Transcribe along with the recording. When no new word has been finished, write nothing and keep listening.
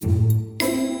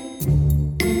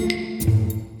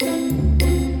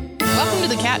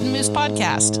Cat and Moose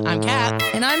podcast. I'm Cat.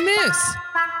 And I'm Moose.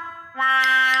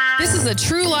 This is a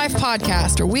true life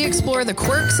podcast where we explore the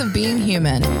quirks of being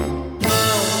human.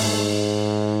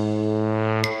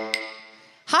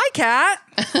 Hi, Cat.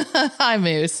 Hi,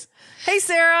 Moose. Hey,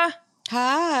 Sarah.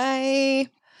 Hi.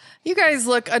 You guys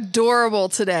look adorable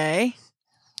today.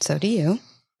 So do you.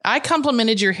 I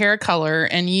complimented your hair color,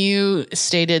 and you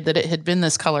stated that it had been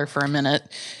this color for a minute.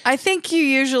 I think you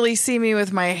usually see me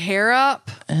with my hair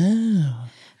up. Oh.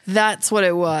 That's what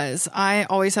it was. I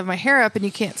always have my hair up, and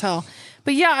you can't tell.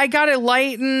 But yeah, I got it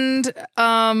lightened.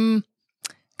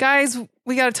 Guys,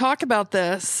 we got to talk about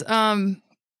this.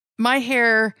 My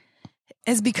hair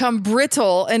has become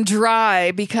brittle and dry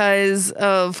because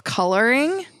of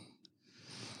coloring.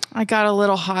 I got a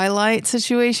little highlight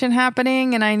situation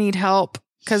happening, and I need help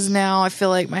because now I feel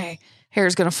like my hair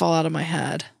is going to fall out of my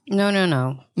head.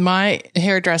 No. My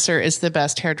hairdresser is the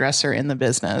best hairdresser in the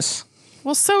business.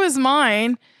 Well, so is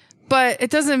mine, but it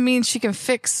doesn't mean she can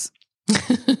fix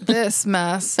this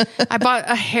mess. I bought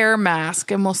a hair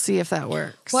mask, and we'll see if that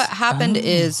works. What happened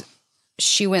is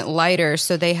she went lighter,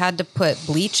 so they had to put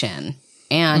bleach in,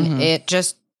 and it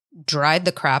just dried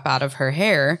the crap out of her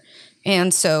hair.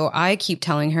 And so I keep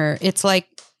telling her, it's like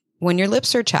when your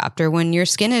lips are chapped or when your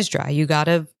skin is dry, you got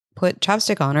to put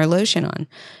chapstick on or lotion on.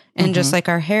 And just like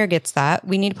our hair gets that,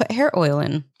 we need to put hair oil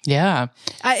in. Yeah.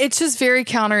 It's just very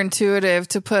counterintuitive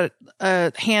to put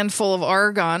a handful of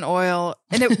argan oil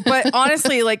in it. But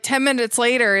honestly, like 10 minutes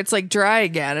later, it's like dry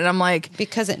again. And I'm like,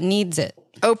 Because it needs it.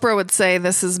 Oprah would say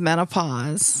this is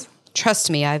menopause. Trust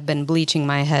me, I've been bleaching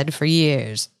my head for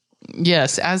years.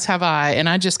 Yes, as have I. And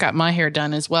I just got my hair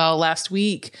done as well last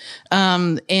week.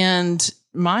 And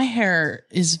my hair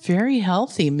is very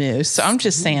healthy, Moose. So I'm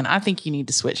just saying, I think you need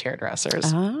to switch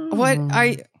hairdressers.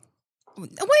 Wait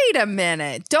a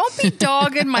minute. Don't be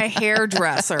dogging my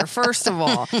hairdresser, first of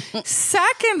all.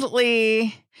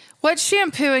 Secondly, what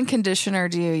shampoo and conditioner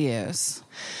do you use?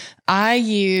 I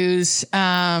use,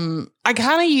 I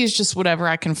kind of use just whatever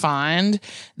I can find.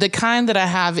 The kind that I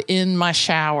have in my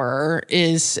shower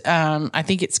is, I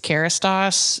think it's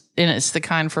Kerastase, and it's the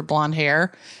kind for blonde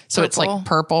hair. So it's like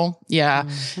purple. Yeah.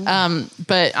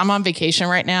 But I'm on vacation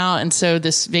right now. And so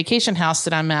this vacation house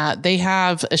that I'm at, they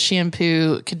have a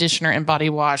shampoo, conditioner, and body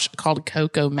wash called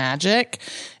Cocoa Magic.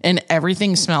 And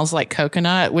everything smells like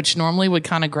coconut, which normally would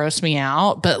kind of gross me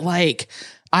out. But like,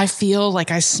 I feel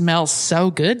like I smell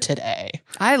so good today.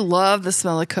 I love the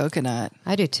smell of coconut.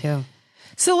 I do too.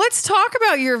 So let's talk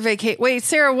about your vacation. Wait,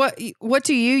 Sarah, what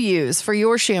do you use for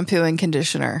your shampoo and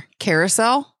conditioner?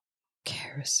 Carousel?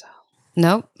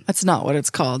 Nope. That's not what it's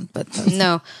called, but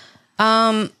No.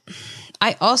 I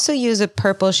also use a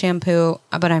purple shampoo,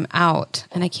 but I'm out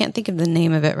and I can't think of the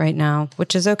name of it right now,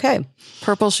 which is okay.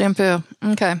 Purple shampoo.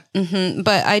 Okay.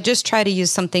 But I just try to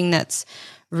use something that's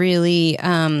really,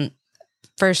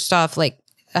 first off, like,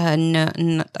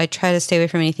 I try to stay away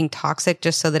from anything toxic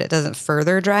just so that it doesn't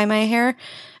further dry my hair.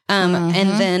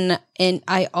 And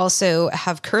I also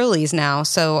have curlies now.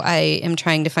 So I am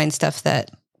trying to find stuff that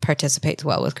participates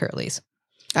well with curlies.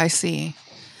 I see.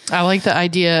 I like the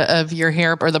idea of your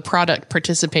hair or the product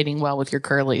participating well with your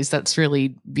curlies. That's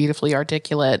really beautifully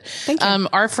articulate. Thank you.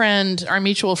 Our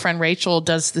mutual friend Rachel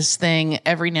does this thing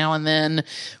every now and then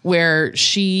where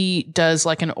she does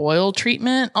like an oil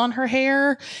treatment on her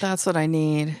hair. That's what I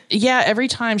need. Yeah. Every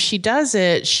time she does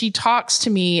it, she talks to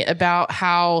me about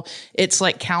how it's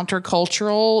like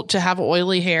countercultural to have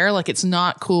oily hair. Like it's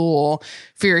not cool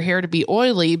for your hair to be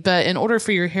oily, but in order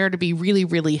for your hair to be really,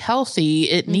 really healthy,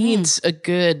 it needs a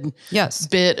good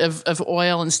bit of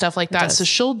oil and stuff like that. So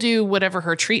she'll do whatever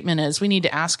her treatment is. We need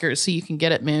to ask her so you can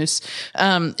get it, Moose.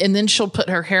 And then she'll put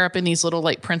her hair up in these little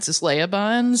like Princess Leia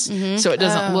buns so it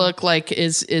doesn't look like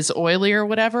is oily or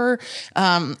whatever.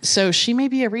 So she may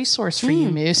be a resource for you,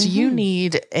 Moose. You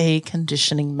need a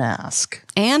conditioning mask.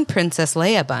 And Princess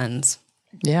Leia buns.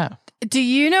 Yeah. Do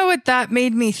you know what that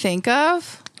made me think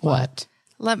of? What?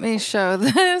 Let me show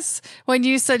this. When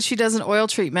you said she does an oil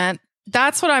treatment,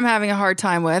 that's what I'm having a hard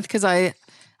time with because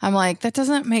I'm like, that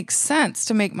doesn't make sense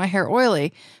to make my hair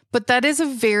oily. But that is a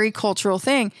very cultural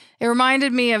thing. It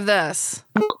reminded me of this.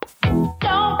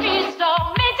 Don't be so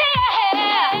mean to your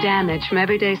hair. Damage from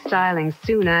everyday styling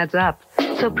soon adds up.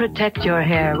 So protect your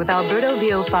hair with Alberto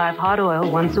VO5 Hot Oil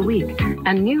once a week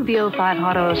and new VO5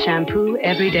 Hot Oil shampoo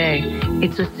every day.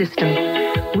 It's a system.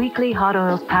 Weekly Hot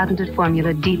Oil's patented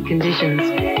formula deep conditions.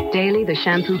 Daily, the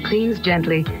shampoo cleans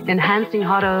gently, enhancing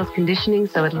Hot Oil's conditioning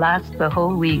so it lasts the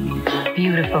whole week.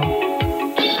 Beautiful.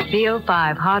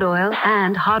 VO5 Hot Oil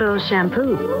and Hot Oil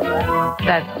shampoo.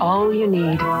 That's all you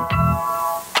need.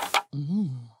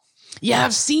 Yeah,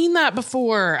 I've seen that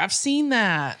before. I've seen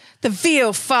that. The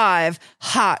VO5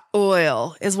 hot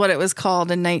oil is what it was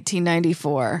called in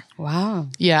 1994. Wow.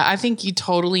 Yeah, I think you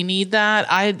totally need that.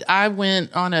 I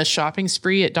went on a shopping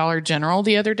spree at Dollar General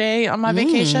the other day on my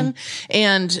vacation,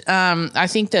 and I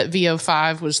think that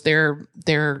VO5 was their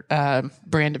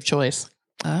brand of choice.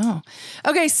 Oh,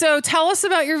 okay. So tell us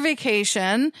about your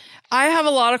vacation. I have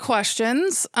a lot of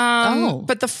questions.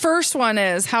 But the first one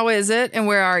is, how is it and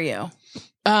where are you?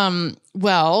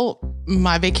 Well,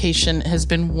 my vacation has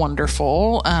been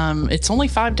wonderful. It's only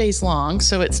 5 days long,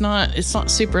 so it's not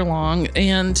super long.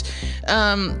 And,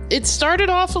 it started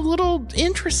off a little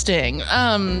interesting.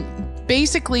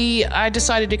 Basically, I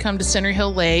decided to come to Center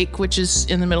Hill Lake, which is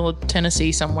in the middle of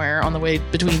Tennessee somewhere on the way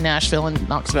between Nashville and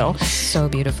Knoxville. So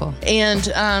beautiful. And,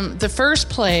 the first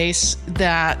place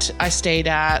that I stayed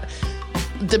at,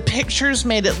 the pictures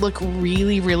made it look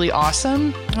really, really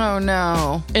awesome. Oh,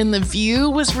 no. And the view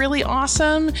was really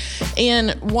awesome.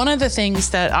 And one of the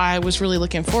things that I was really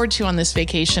looking forward to on this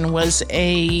vacation was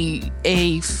a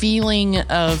feeling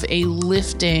of a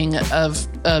lifting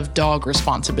of dog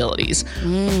responsibilities.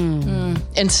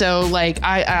 And so, like,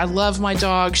 I love my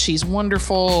dog. She's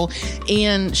wonderful.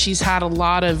 And she's had a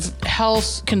lot of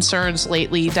health concerns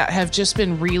lately that have just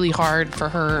been really hard for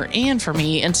her and for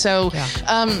me. And so,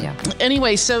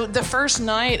 anyway, so the first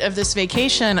night of this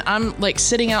vacation, I'm like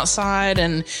sitting outside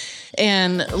and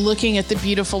looking at the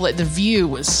beautiful, the view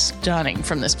was stunning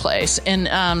from this place. And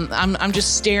I'm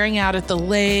just staring out at the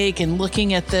lake and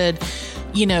looking at the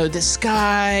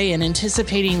sky and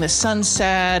anticipating the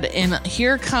sunset. And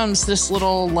here comes this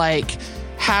little like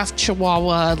half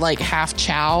Chihuahua, like half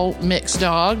Chow mixed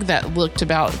dog that looked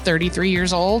about 33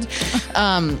 years old.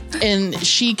 And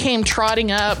she came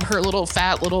trotting up, her little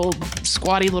fat, little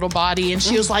squatty little body. And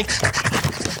she was like,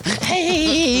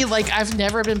 hey, like, I've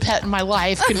never been pet in my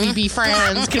life. Could we be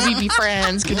friends? Could we be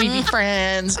friends? Could we be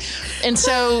friends? And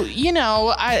so,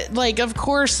 I like, of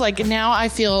course, like now I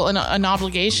feel an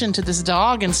obligation to this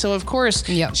dog. And so, of course,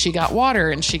 she got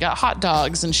water and she got hot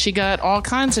dogs and she got all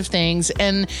kinds of things.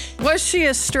 And was she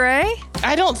a stray?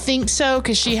 I don't think so,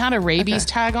 because she had a rabies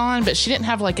tag on, but she didn't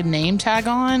have like a name tag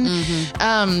on.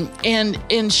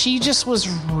 And she just was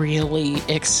really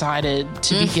excited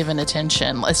to be given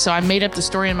attention. So I made up the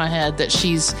story in my head that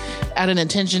she's at an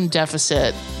attention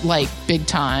deficit, like big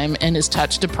time, and is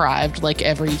touch deprived like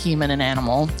every human and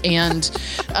animal. And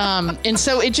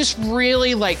so it just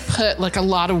really like put like a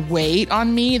lot of weight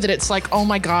on me that it's like, oh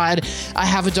my God, I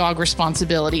have a dog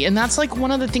responsibility. And that's like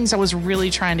one of the things I was really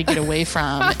trying to get away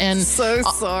from. And so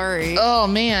sorry. Oh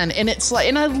man. And it's like,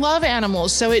 and I love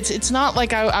animals. So it's not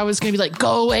like I was going to be like,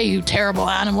 go away, you terrible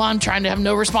animal. I'm trying to have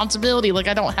no responsibility. Like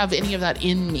I don't have any of that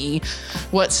in me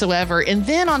whatsoever. And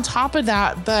then on top of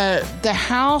that, the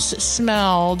house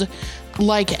smelled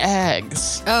like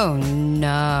eggs. Oh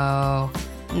no.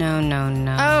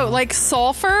 No. Oh, like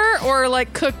sulfur or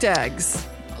like cooked eggs?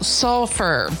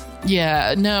 Sulfur.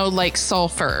 Yeah, no, like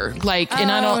sulfur. Like, and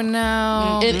I don't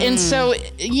know. And so,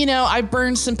 I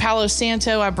burned some Palo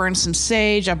Santo, I burned some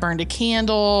sage, I burned a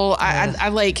candle,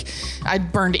 I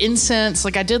burned incense,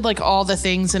 like I did like all the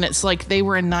things, and it's like they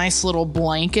were a nice little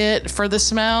blanket for the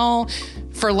smell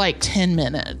for like 10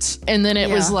 minutes. And then it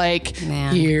was like,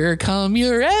 here come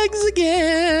your eggs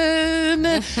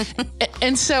again.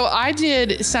 And so I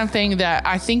did something that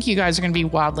I think you guys are going to be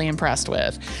wildly impressed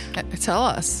with. Tell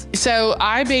us. So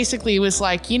I basically was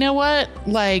like, you know what?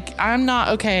 Like, I'm not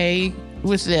okay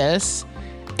with this.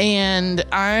 And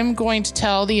I'm going to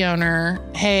tell the owner,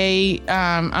 hey,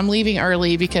 I'm leaving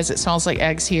early because it smells like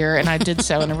eggs here. And I did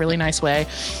so in a really nice way.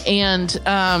 And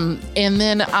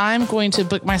then I'm going to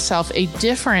book myself a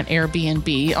different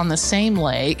Airbnb on the same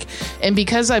lake. And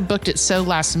because I booked it so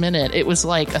last minute, it was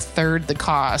like a third the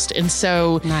cost. And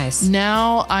so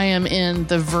now I am in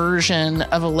the version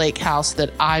of a lake house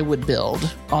that I would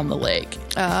build on the lake.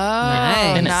 Oh,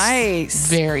 and nice.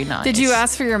 Very nice. Did you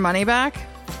ask for your money back?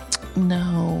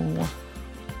 No.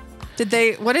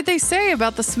 What did they say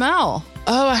about the smell?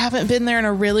 Oh, I haven't been there in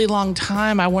a really long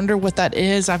time. I wonder what that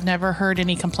is. I've never heard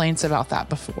any complaints about that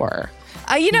before.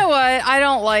 You know what? I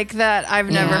don't like that. I've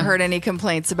never heard any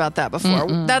complaints about that before.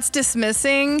 That's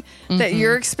dismissing that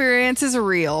your experience is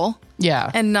real.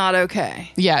 Yeah. And not okay.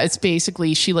 Yeah, it's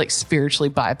basically she like spiritually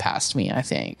bypassed me, I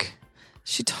think.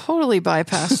 She totally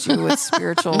bypassed you with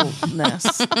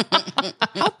spiritualness.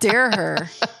 How dare her?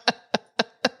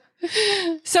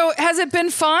 So has it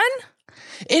been fun?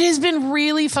 It has been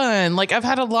really fun. Like I've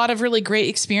had a lot of really great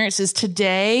experiences.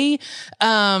 Today,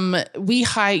 we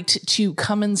hiked to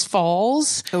Cummins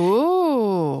Falls.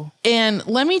 Ooh. And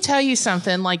let me tell you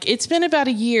something, like it's been about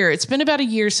a year. It's been about a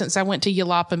year since I went to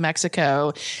Yelapa,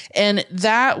 Mexico. And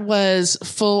that was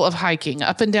full of hiking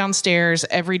up and down stairs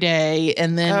every day.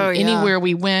 And then anywhere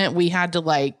we went, we had to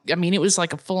it was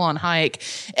like a full on hike.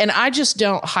 And I just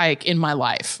don't hike in my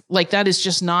life. Like that is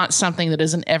just not something that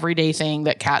is an everyday thing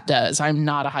that Kat does. I'm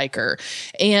not a hiker.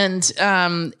 And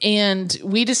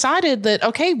we decided that,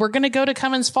 okay, we're going to go to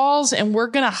Cummins Falls and we're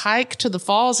going to hike to the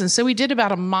falls. And so we did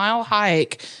about a mile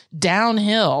hike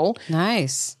downhill.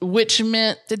 Nice. Which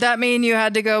meant Did that mean you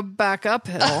had to go back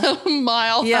uphill? a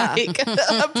mile hike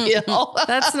uphill.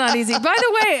 That's not easy. By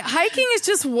the way, hiking is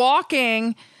just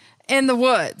walking in the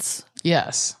woods.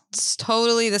 Yes. It's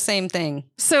totally the same thing.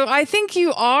 So I think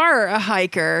you are a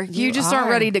hiker. You just aren't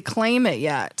are. ready to claim it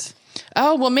yet.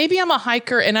 Oh, well, maybe I'm a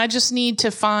hiker and I just need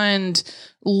to find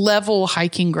level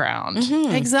hiking ground.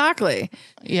 Exactly.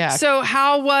 Yeah. So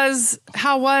how was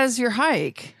your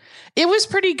hike? It was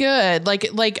pretty good.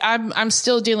 Like I'm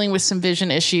still dealing with some vision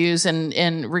issues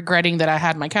and regretting that I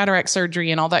had my cataract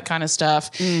surgery and all that kind of stuff.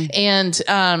 And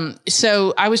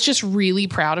so I was just really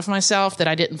proud of myself that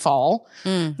I didn't fall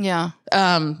Yeah.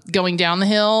 going down the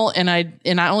hill, and I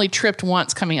only tripped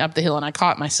once coming up the hill and I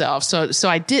caught myself. So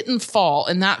I didn't fall,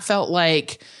 and that felt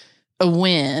like a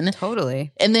win.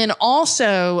 Totally. And then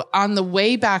also on the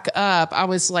way back up, I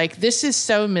was like, this is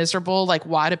so miserable. Like,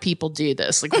 why do people do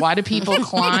this? Like, why do people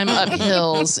climb up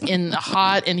hills in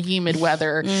hot and humid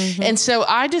weather? And so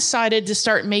I decided to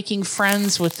start making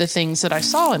friends with the things that I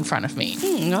saw in front of me.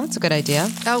 No, that's a good idea.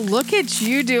 Oh, look at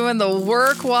you doing the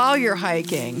work while you're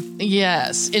hiking.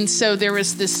 Yes. And so there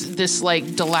was this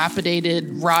like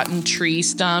dilapidated, rotten tree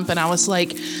stump. And I was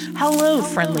like, hello,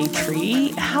 friendly tree.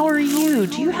 How are you?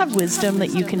 Do you have wisdom that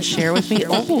you can share with me?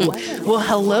 Oh, well,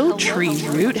 hello, tree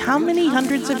root. How many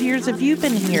hundreds of years have you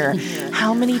been here?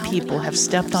 How many people have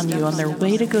stepped on you on their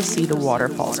way to go see the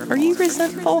waterfalls? Are you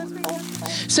resentful?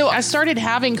 So I started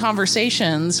having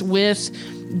conversations with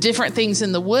different things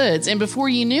in the woods, and before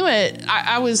you knew it,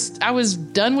 I was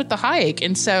done with the hike,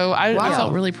 and so I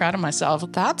felt really proud of myself.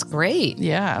 That's great.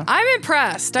 Yeah, I'm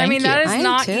impressed. I Thank mean, you. that I is am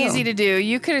not too. easy to do.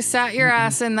 You could have sat your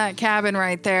ass in that cabin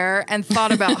right there and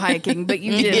thought about hiking, but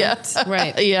you didn't. yeah,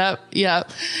 Right. yeah.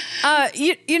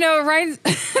 You know, right?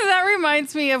 That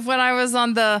reminds me of when I was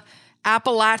on the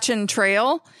Appalachian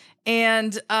Trail,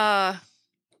 and on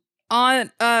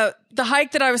the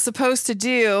hike that I was supposed to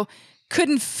do,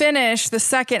 couldn't finish the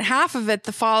second half of it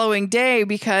the following day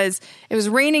because it was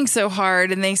raining so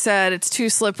hard, and they said it's too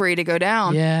slippery to go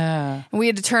down. Yeah. And we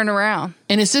had to turn around.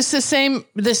 And is this the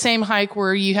same hike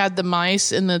where you had the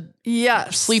mice in the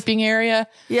Yes. sleeping area?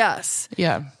 Yes.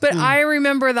 Yeah. But I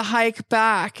remember the hike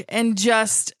back, and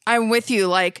just, I'm with you,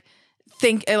 like,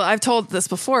 I've told this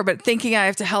before, but thinking I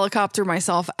have to helicopter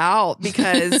myself out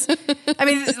because, I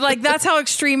mean, like, that's how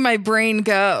extreme my brain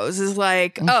goes, is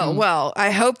like, oh, well,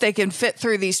 I hope they can fit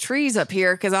through these trees up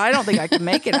here because I don't think I can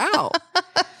make it out.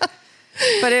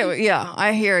 But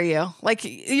I hear you. Like,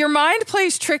 your mind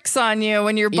plays tricks on you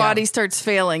when your body starts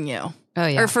failing you. Oh,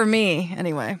 yeah. Or for me,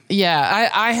 anyway. Yeah.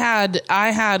 I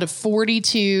had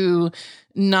 42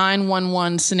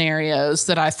 911 scenarios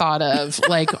that I thought of,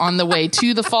 like on the way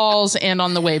to the falls and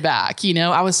on the way back. You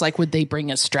know, I was like, would they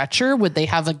bring a stretcher? Would they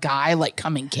have a guy like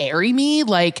come and carry me?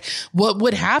 Like, what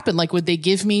would happen? Like, would they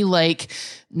give me like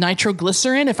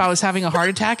nitroglycerin if I was having a heart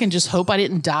attack and just hope I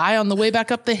didn't die on the way back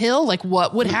up the hill? Like,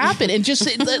 what would happen? And just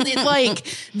it, like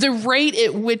the rate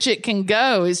at which it can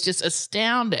go is just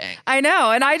astounding. I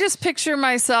know. And I just picture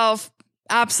myself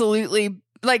absolutely,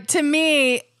 like, to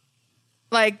me,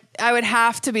 like, I would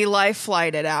have to be life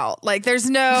flighted out. Like, there's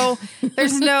no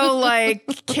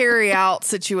like carry out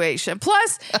situation.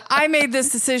 Plus, I made this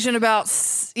decision about,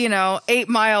 8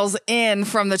 miles in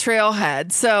from the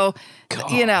trailhead. So,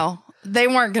 they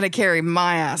weren't going to carry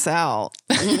my ass out.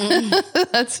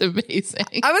 That's amazing.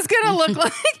 I was going to look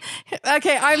like,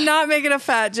 okay, I'm not making a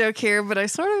fat joke here, but I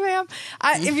sort of am.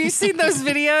 Have you seen those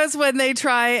videos when they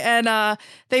try and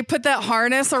they put that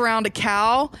harness around a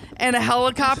cow and a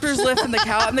helicopter's lifting the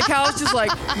cow and the cow's just like,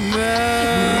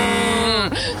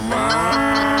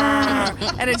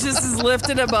 and it just is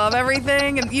lifted above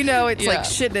everything. And it's like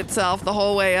shitting itself the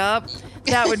whole way up.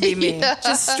 That would be me. Yeah.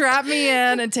 Just strap me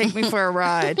in and take me for a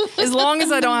ride. As long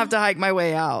as I don't have to hike my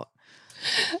way out.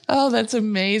 Oh, that's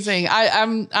amazing.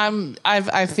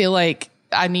 I feel like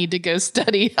I need to go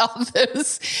study how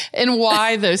those and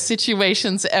why those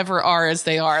situations ever are as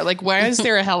they are. Like, why is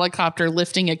there a helicopter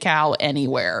lifting a cow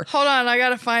anywhere? Hold on, I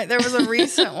gotta find. There was a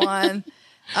recent one.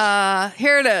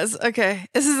 Here it is. Okay.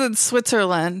 This is in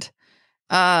Switzerland.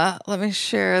 Let me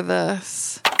share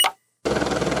this.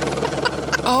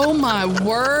 Oh my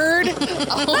word.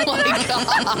 Oh my God.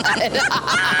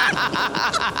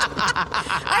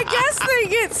 I guess they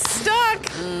get stuck.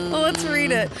 Well, let's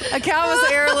read it. A cow was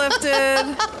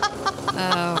airlifted.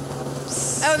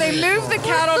 Oh, they move the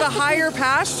cattle to higher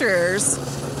pastures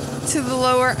to the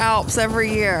lower Alps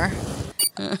every year.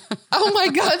 Oh my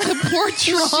God, the poor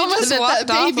trauma She just that walked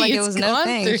off baby like it has was no gone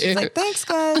thing. through. She's like, thanks,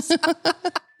 guys.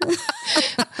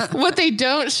 What they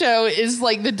don't show is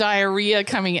like the diarrhea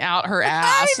coming out her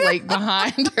ass, like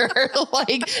behind her.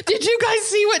 Like, did you guys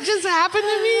see what just happened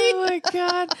to me? Oh my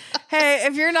God. Hey,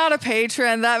 if you're not a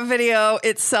patron, that video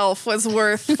itself was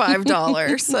worth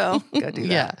 $5. So go do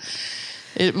that. Yeah.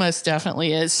 It most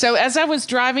definitely is. So as I was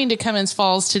driving to Cummins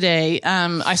Falls today,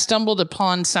 I stumbled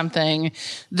upon something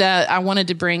that I wanted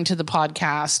to bring to the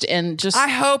podcast, and just I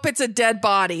hope it's a dead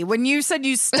body. When you said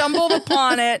you stumbled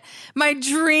upon it, my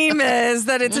dream is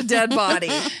that it's a dead body.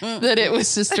 that it was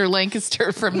Sister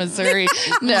Lancaster from Missouri.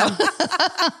 No,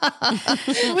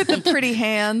 With the pretty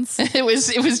hands. it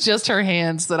was just her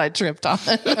hands that I tripped on.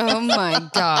 Oh my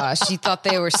gosh. You thought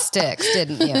they were sticks,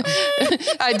 didn't you?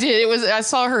 I did. I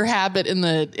saw her habit on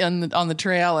the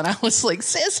trail, and I was like,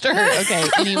 sister. Okay.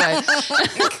 Anyway.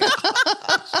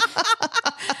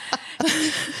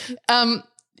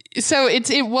 So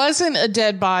it wasn't a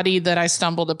dead body that I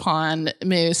stumbled upon,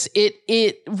 Moose.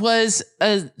 It was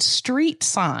a street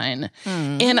sign,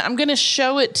 and I'm going to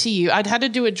show it to you. I'd had to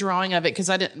do a drawing of it because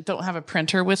I don't have a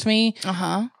printer with me.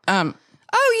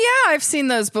 Oh yeah, I've seen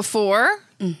those before.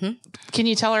 Can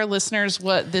you tell our listeners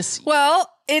what this? Well,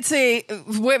 it's a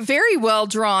very well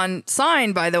drawn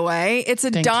sign, by the way. It's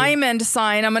a diamond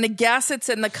sign. I'm going to guess it's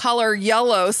in the color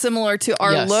yellow, similar to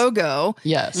our logo.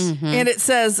 Yes. And it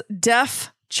says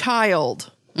deaf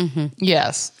child.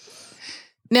 Yes.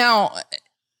 Now,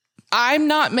 I'm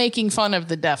not making fun of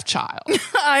the deaf child.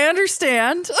 I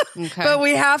understand, but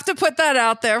we have to put that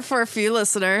out there for a few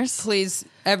listeners. Please,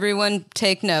 everyone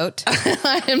take note.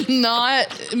 I am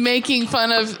not making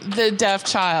fun of the deaf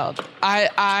child.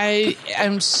 I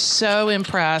am so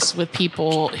impressed with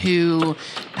people who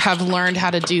have learned how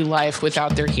to do life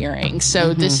without their hearing.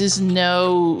 So this is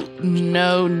no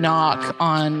knock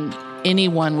on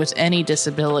anyone with any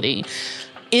disability.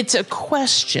 It's a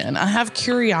question. I have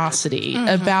curiosity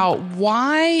about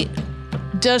why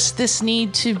does this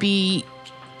need to be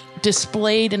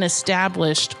displayed and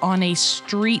established on a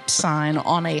street sign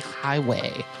on a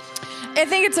highway? I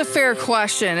think it's a fair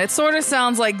question. It sort of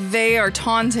sounds like they are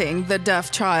taunting the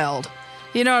deaf child.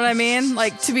 You know what I mean?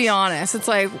 Like, to be honest, it's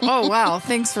like, oh, wow,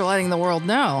 thanks for letting the world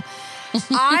know.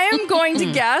 I am going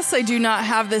to guess, I do not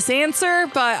have this answer,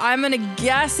 but I'm going to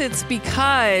guess it's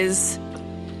because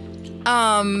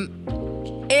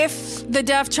if the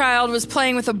deaf child was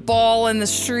playing with a ball in the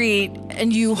street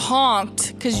and you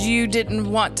honked because you didn't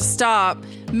want to stop,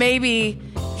 maybe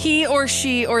he or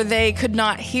she or they could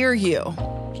not hear you.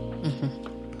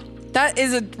 That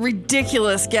is a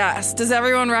ridiculous guess. Does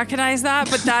everyone recognize that?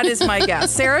 But that is my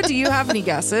guess. Sarah, do you have any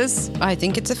guesses? I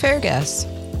think it's a fair guess.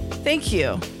 Thank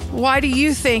you. Why do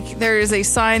you think there is a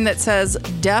sign that says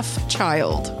deaf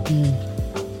child?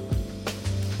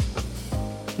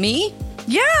 Me?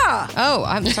 Yeah. Oh,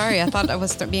 I'm sorry. I thought I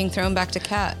was being thrown back to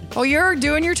Kat. Oh, you're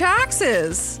doing your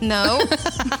taxes. No.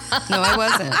 No, I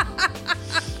wasn't.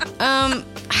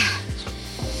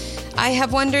 I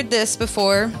have wondered this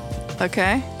before.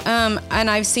 Okay. And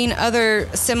I've seen other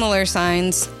similar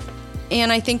signs,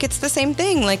 and I think it's the same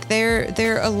thing. Like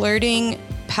they're alerting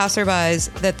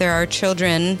passerbys that there are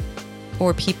children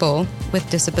or people with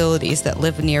disabilities that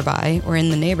live nearby or in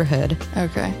the neighborhood.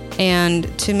 Okay.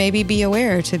 And to maybe be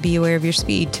aware of your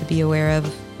speed, to be aware of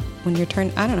when you're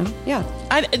turning. I don't know. Yeah.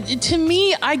 To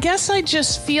me, I guess I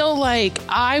just feel like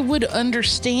I would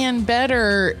understand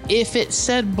better if it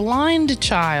said blind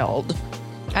child.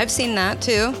 I've seen that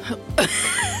too.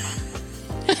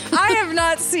 I have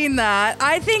not seen that.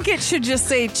 I think it should just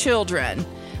say children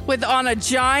on a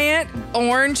giant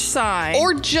orange sign.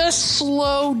 Or just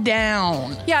slow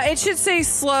down. Yeah, it should say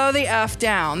slow the F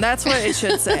down. That's what it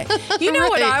should say. You know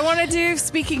what I want to do?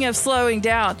 Speaking of slowing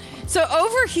down. So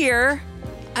over here,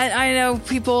 I know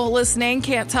people listening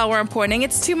can't tell where I'm pointing.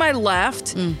 It's to my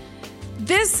left.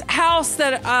 This house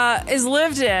that is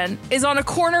lived in is on a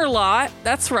corner lot.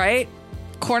 That's right.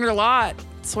 Corner lot.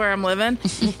 That's where I'm living.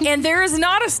 And there is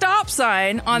not a stop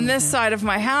sign on this side of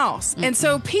my house. And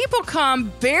so people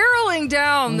come barreling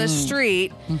down the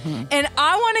street, and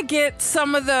I want to get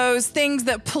some of those things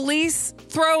that police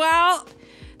throw out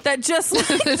that just like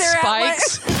they're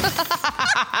Spikes.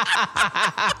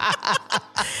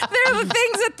 they're the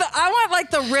things I want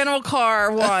like the rental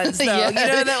car ones though, Yeah. you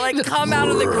know, that like come out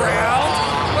of the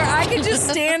ground where I can just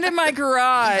stand in my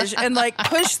garage and like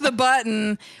push the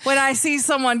button when I see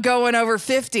someone going over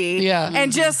 50 Yeah.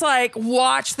 and just like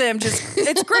watch them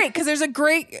it's great because there's a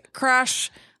great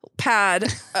crash pad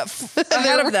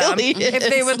ahead of them really if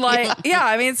they is. would like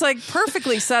I mean it's like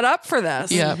perfectly set up for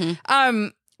this. Yeah.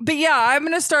 But yeah, I'm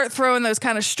going to start throwing those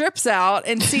kind of strips out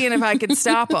and seeing if I can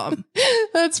stop them.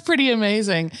 That's pretty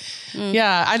amazing.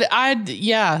 Yeah.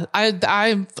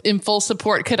 I'm in full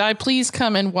support. Could I please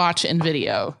come and watch and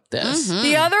video this?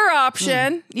 The other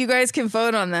option, you guys can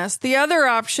vote on this. The other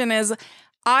option is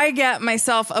I get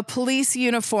myself a police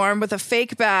uniform with a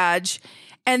fake badge.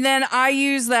 And then I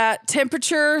use that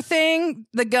temperature thing,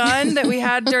 the gun that we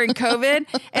had during COVID,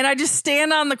 and I just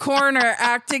stand on the corner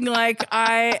acting like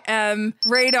I am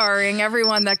radaring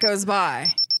everyone that goes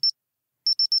by.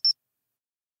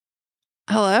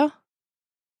 Hello?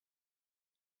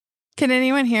 Can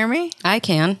anyone hear me? I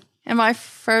can. Am I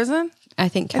frozen? I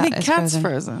think Kat is Kat's frozen.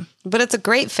 frozen. But it's a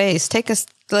great face. Let's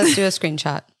do a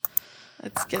screenshot.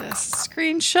 Let's get a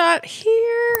screenshot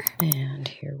here. And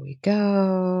here we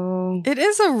go. It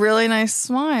is a really nice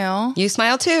smile. You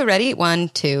smile too. Ready? 1,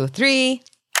 2, 3.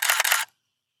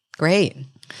 Great.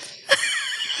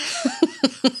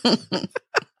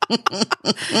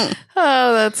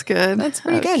 Oh, that's good. That's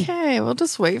pretty good. Okay, we'll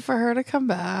just wait for her to come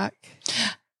back.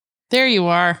 There you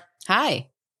are. Hi.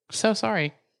 So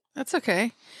sorry. That's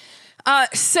okay.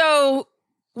 So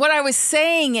what I was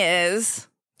saying is,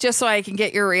 just so I can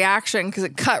get your reaction, because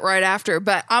it cut right after,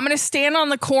 but I'm going to stand on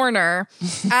the corner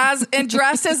and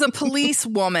dressed as a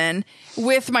policewoman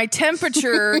with my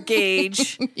temperature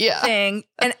gauge thing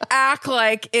and act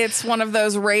like it's one of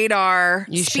those radar,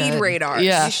 speed radars.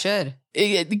 Yeah. You should.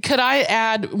 Could I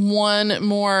add one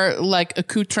more like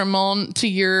accoutrement to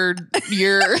your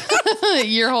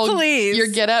your whole Please. your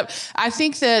getup? I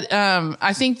think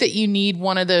that you need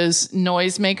one of those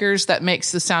noise makers that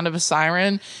makes the sound of a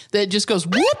siren that just goes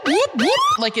whoop whoop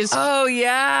whoop, like is Oh,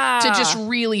 yeah. to just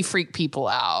really freak people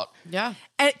out. Yeah.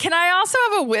 And can I also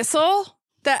have a whistle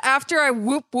that after I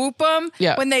whoop whoop them,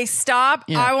 Yeah. when they stop,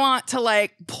 Yeah. I want to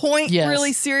like point Yes.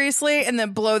 really seriously and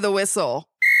then blow the whistle.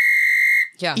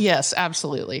 Yeah. Yes,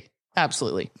 absolutely.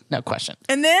 Absolutely. No question.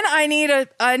 And then I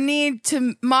need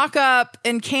to mock up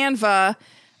in Canva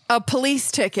a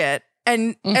police ticket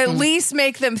and at least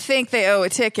make them think they owe a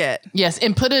ticket. Yes,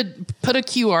 and put a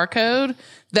QR code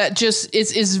that just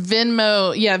is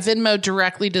Venmo. Yeah, Venmo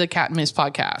directly to the Cat and Moose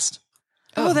podcast.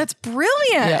 Oh, that's brilliant.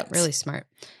 Yeah. Really smart.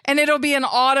 And it'll be an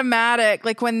automatic,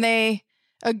 like when they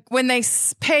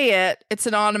pay it, it's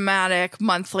an automatic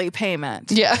monthly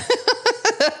payment. Yeah.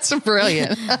 That's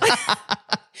brilliant.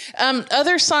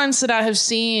 Other signs that I have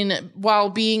seen while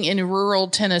being in rural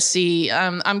Tennessee,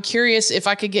 I'm curious if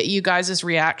I could get you guys'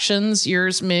 reactions,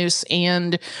 yours, Moose,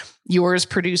 and yours,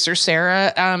 producer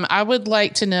Sarah. I would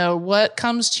like to know what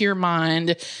comes to your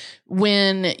mind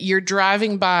when you're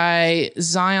driving by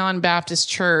Zion Baptist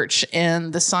Church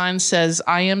and the sign says,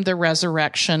 "I am the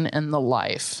resurrection and the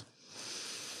life."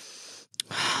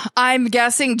 I'm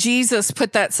guessing Jesus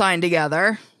put that sign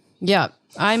together. Yeah.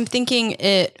 I'm thinking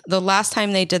the last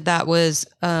time they did that was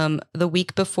the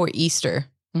week before Easter.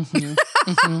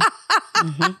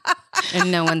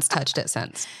 And no one's touched it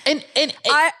since. And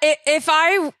If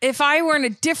I were in a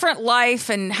different life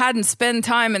and hadn't spent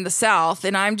time in the South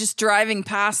and I'm just driving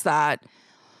past that,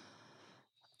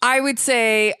 I would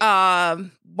say,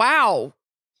 wow,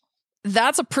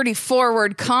 that's a pretty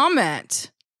forward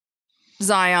comment,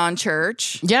 Zion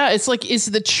Church. yeah, it's like, is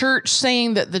the church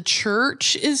saying that the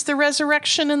church is the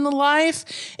resurrection and the life?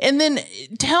 And then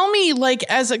tell me, like,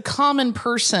 as a common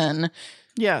person,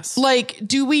 Yes. like,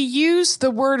 do we use the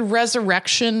word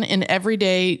resurrection in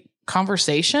everyday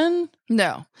conversation?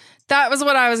 No. That was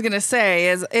what I was going to say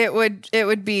is it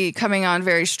would be coming on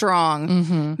very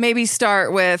strong. Maybe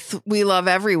start with we love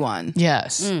everyone.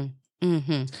 Yes.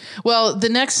 Well, the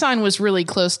next sign was really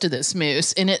close to this,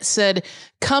 Moose, and it said,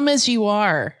 "Come as you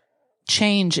are,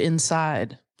 change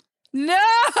inside." No.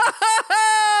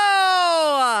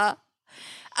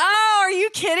 Oh, are you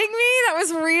kidding me? That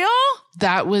was real?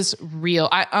 That was real.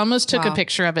 I almost took a Wow.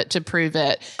 picture of it to prove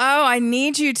it. Oh, I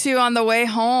need you to on the way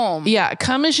home. Yeah,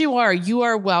 come as you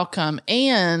are welcome.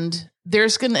 And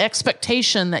there's an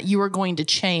expectation that you are going to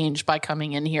change by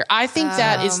coming in here. I think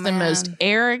that is the most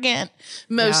arrogant,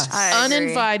 most I agree.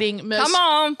 uninviting, most Come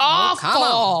on. awful, come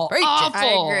on. Preach it.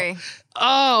 awful I agree.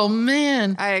 Oh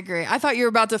man, I agree. I thought you were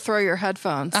about to throw your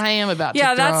headphones. I am about to.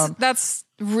 Yeah, throw that's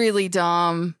really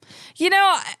dumb. You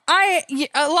know,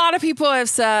 a lot of people have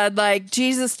said like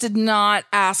Jesus did not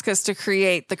ask us to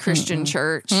create the Christian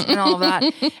church and all that.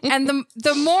 And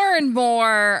the more and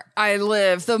more I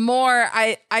live, the more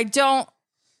I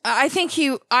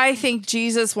think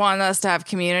Jesus wanted us to have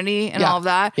community and all of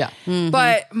that. Yeah.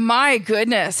 But my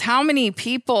goodness, how many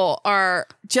people are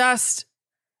just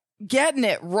getting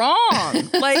it wrong?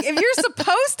 Like, if you're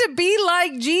supposed to be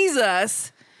like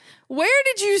Jesus, where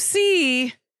did you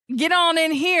see get on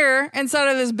in here inside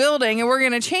of this building and we're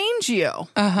going to change you?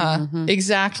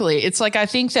 Exactly. It's like, I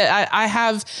think that I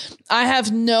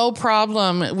have no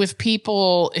problem with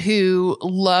people who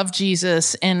love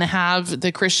Jesus and have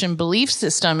the Christian belief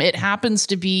system. It happens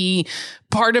to be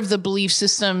part of the belief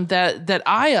system that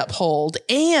I uphold.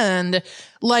 And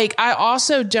like, I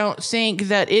also don't think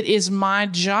that it is my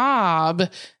job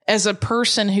as a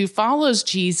person who follows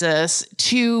Jesus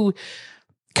to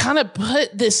kind of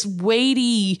put this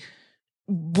weighty,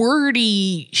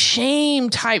 wordy shame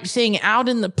type thing out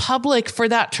in the public for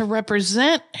that to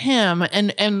represent him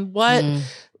and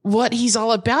what he's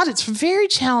all about. It's very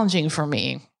challenging for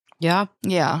me. Yeah.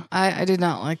 Yeah, I did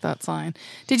not like that sign.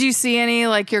 Did you see any,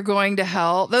 like, you're going to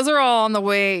hell? Those are all on the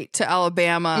way to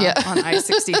Alabama on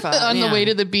I-65. On the way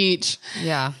to the beach.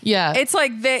 Yeah. Yeah. It's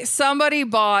like somebody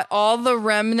bought all the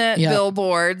remnant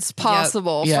billboards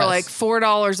possible Yes. for like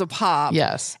 $4 a pop.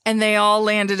 Yes. And they all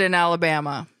landed in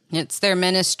Alabama. It's their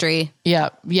ministry. Yeah.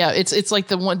 Yeah. It's like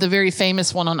the very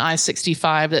famous one on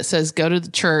I-65 that says, go to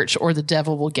the church or the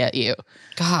devil will get you.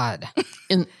 God.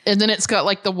 And then it's got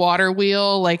like the water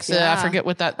wheel, like I forget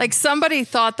what that. Like, somebody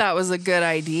thought that was a good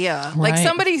idea. Right.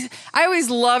 Like, I always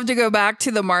love to go back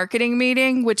to the marketing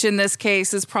meeting, which in this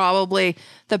case is probably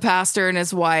the pastor and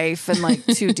his wife and like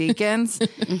 2 deacons.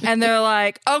 And they're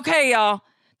like, okay, y'all,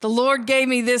 the Lord gave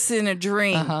me this in a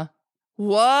dream.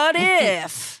 What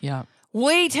if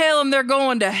we tell them they're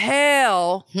going to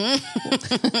hell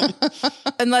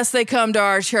unless they come to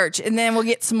our church, and then we'll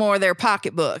get some more of their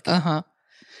pocketbook?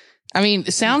 I mean,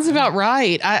 it sounds about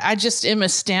right. I just am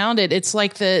astounded. It's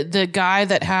like the guy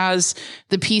that has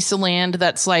the piece of land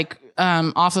that's like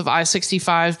off of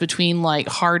I-65 between like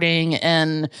Harding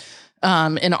and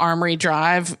Armory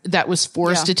Drive that was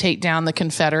forced to take down the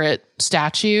Confederate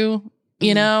statue.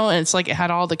 You know, and it's like it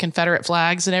had all the Confederate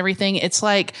flags and everything. It's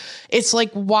like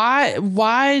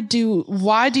why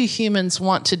do humans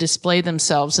want to display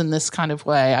themselves in this kind of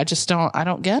way? I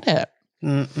don't get it.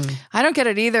 I don't get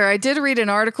it either. I did read an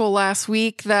article last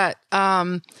week that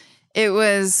it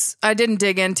was, I didn't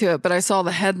dig into it, but I saw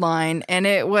the headline, and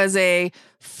it was a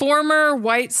former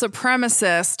white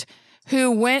supremacist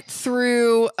who went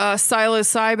through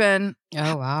psilocybin.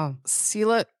 Oh, wow.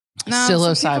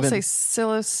 Psilocybin. Say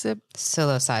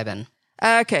Psilocybin.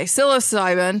 Okay,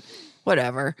 psilocybin,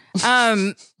 whatever.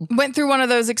 Went through one of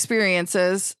those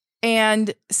experiences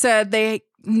and said they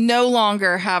no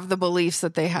longer have the beliefs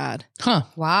that they had.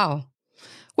 Wow.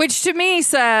 Which to me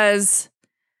says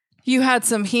you had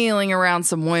some healing around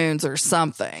some wounds or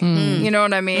something. You know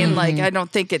what I mean? Like, I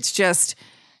don't think it's just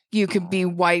you could be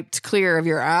wiped clear of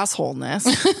your assholeness.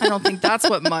 I don't think that's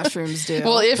what mushrooms do.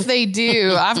 Well, if they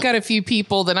do, I've got a few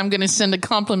people that I'm going to send a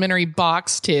complimentary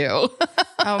box to.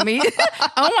 Oh, me?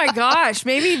 Oh my gosh.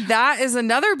 Maybe that is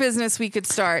another business we could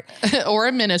start. Or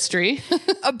a ministry.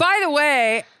 By the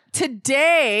way,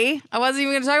 today, I wasn't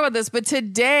even going to talk about this, but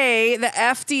today the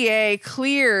FDA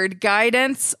cleared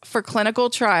guidance for clinical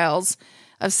trials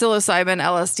of psilocybin,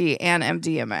 LSD, and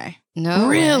MDMA. No.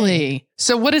 Really?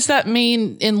 So what does that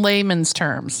mean in layman's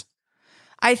terms?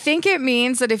 I think it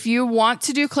means that if you want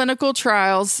to do clinical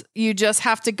trials, you just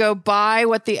have to go by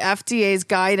what the FDA's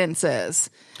guidance is.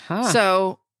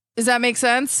 So does that make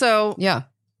sense? So yeah,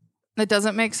 that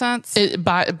doesn't make sense.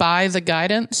 By the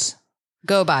guidance?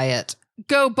 Go by it.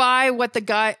 Go by what the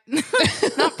guy,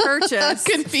 not purchase.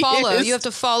 Follow. You have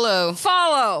to follow.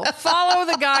 Follow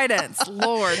the guidance.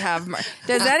 Lord have mercy.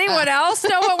 Does anyone else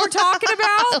know what we're talking about?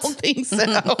 I don't think so.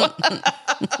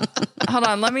 Hold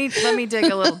on. Let me dig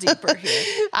a little deeper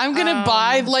here. I'm going to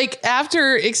buy, like,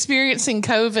 after experiencing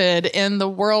COVID and the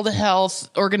World Health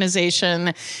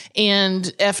Organization and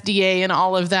FDA and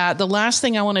all of that, the last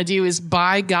thing I want to do is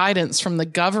buy guidance from the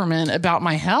government about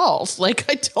my health. Like,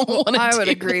 I don't want to. I would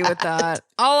agree with that.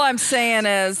 All I'm saying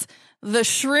is the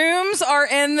shrooms are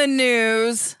in the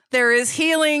news. There is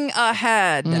healing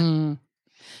ahead.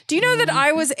 Do you know that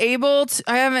I was able to,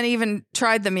 I haven't even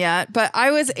tried them yet, but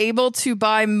I was able to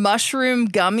buy mushroom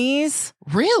gummies.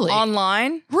 Really?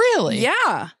 Online. Really?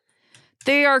 Yeah.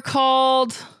 They are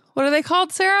called, what are they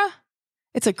called, Sarah?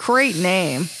 It's a great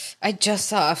name. I just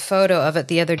saw a photo of it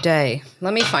the other day.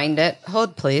 Let me find it.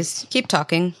 Hold, please. Keep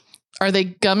talking. Are they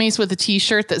gummies with a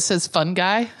T-shirt that says "Fun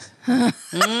Guy"?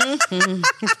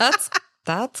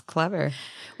 That's clever.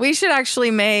 We should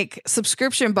actually make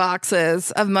subscription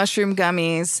boxes of mushroom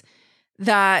gummies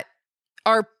that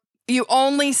are you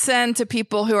only send to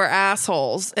people who are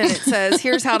assholes, and it says,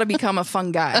 "Here's how to become a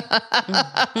fun guy."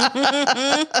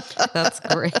 That's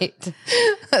great.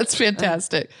 That's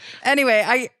fantastic.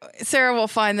 Anyway, Sarah will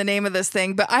find the name of this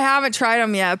thing, but I haven't tried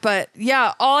them yet. But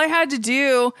yeah, all I had to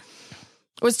do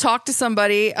was talk to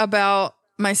somebody about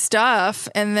my stuff,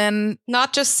 and then,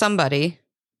 Not just somebody.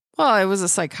 well, I was a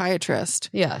psychiatrist.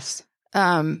 Yes.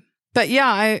 But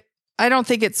yeah, I don't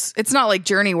think it's not like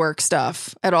journey work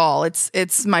stuff at all. It's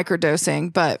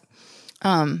microdosing, but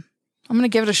I'm gonna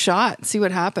give it a shot and see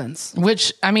what happens.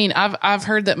 Which, I mean, I've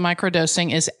heard that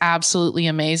microdosing is absolutely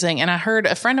amazing. And I heard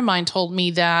a friend of mine told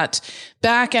me that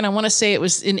back, and I want to say it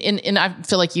was in I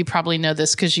feel like you probably know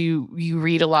this because you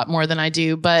read a lot more than I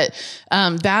do, but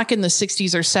back in the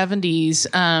 60s or 70s,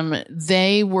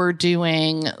 they were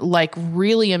doing like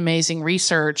really amazing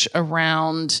research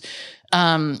around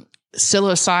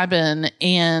psilocybin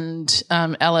and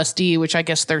LSD, which I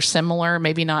guess they're similar,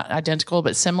 maybe not identical,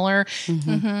 but similar,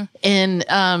 in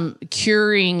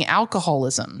curing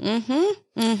alcoholism.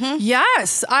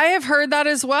 Yes, I have heard that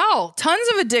as well. Tons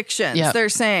of addictions, Yep. they're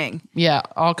saying. Yeah,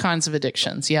 all kinds of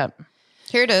addictions. Yep.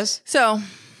 Here it is. So,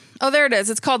 there it is.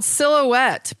 It's called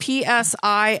Silhouette. Pilouette.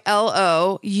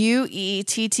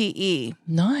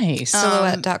 Nice.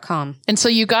 Silhouette.com. And so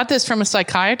you got this from a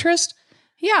psychiatrist?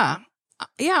 Yeah.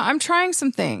 Yeah, I'm trying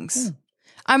some things.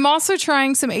 I'm also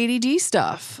trying some ADD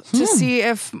stuff to see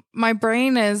if my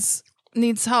brain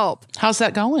needs help. How's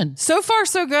that going? So far,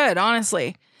 so good,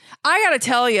 honestly. I got to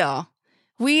tell y'all,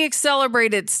 we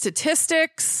celebrated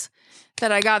statistics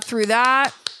that I got through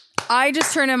that. I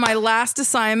just turned in my last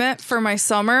assignment for my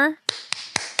summer,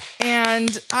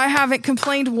 and I haven't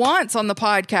complained once on the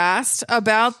podcast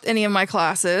about any of my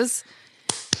classes,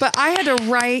 but I had to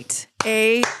write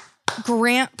a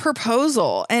grant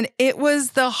proposal, and it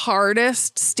was the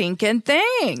hardest stinking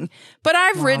thing. But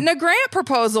I've written a grant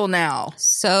proposal now.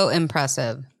 So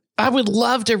impressive. I would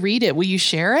love to read it. Will you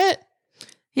share it?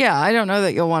 Yeah, I don't know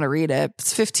that you'll want to read it.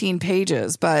 It's 15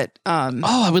 pages, but Oh,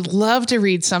 I would love to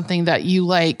read something that you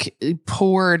like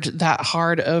poured that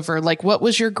hard over. Like, what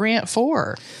was your grant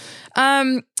for?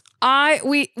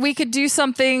 we could do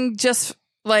something just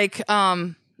like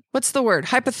what's the word?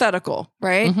 Hypothetical,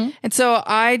 right? And so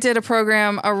I did a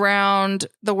program around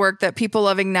the work that People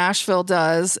Loving Nashville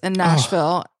does in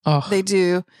Nashville. They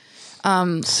do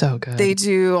So good. They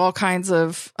do all kinds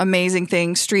of amazing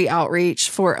things, street outreach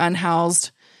for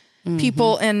unhoused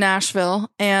people in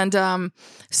Nashville. And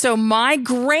so my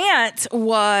grant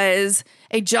was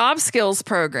a job skills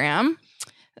program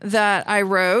that I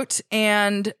wrote,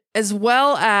 and as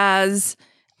well as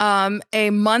a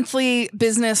monthly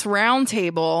business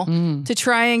roundtable to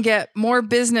try and get more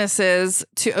businesses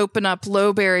to open up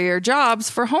low barrier jobs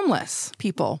for homeless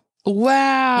people.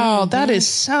 Wow, that is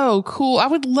so cool. I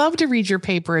would love to read your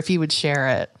paper if you would share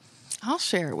it. I'll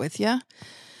share it with you.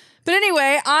 But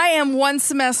anyway, I am one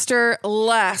semester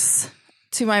less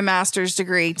to my master's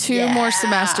degree, 2 more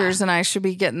semesters, and I should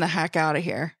be getting the heck out of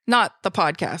here. Not the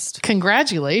podcast.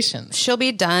 Congratulations. She'll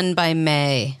be done by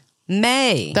May.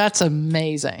 That's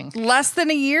amazing. Less than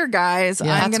a year, guys.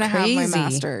 Yeah, I'm going to have my crazy.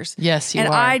 master's. Yes, you and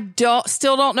are. I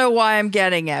still don't know why I'm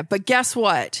getting it, but guess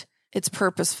what? It's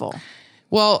purposeful.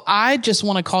 Well, I just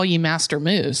want to call you Master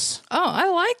Moose. Oh, I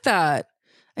like that.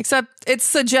 Except it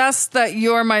suggests that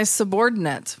you're my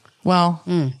subordinate. Well,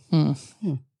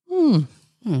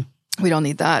 We don't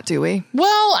need that, do we?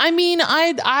 well, I mean,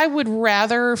 I would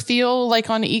rather feel like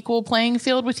on an equal playing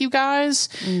field with you guys.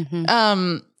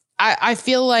 I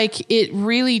feel like it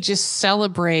really just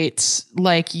celebrates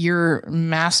like your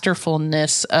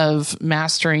masterfulness of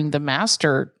mastering the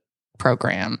master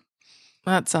program.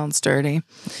 That sounds dirty.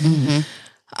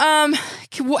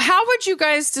 How would you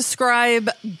guys describe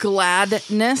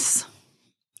gladness?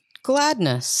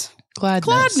 Gladness.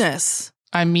 Gladness.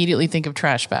 I immediately think of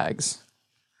trash bags.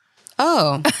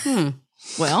 Oh,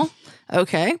 Well,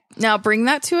 okay. Now bring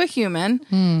that to a human.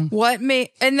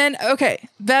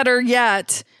 Better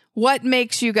yet, what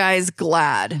makes you guys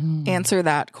glad? Answer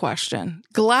that question.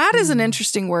 Glad is an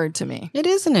interesting word to me. it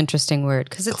is an interesting word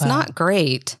because it's Glad. not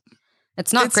great.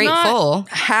 It's not It's grateful. not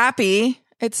happy.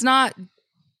 It's not.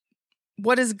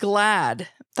 What is glad?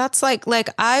 That's like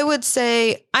I would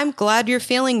say, I'm glad you're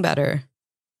feeling better.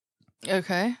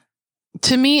 Okay.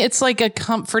 To me, it's like a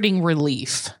comforting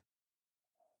relief.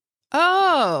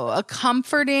 Oh, a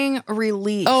comforting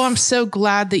relief. Oh, I'm so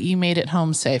glad that you made it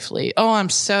home safely. Oh, I'm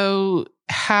so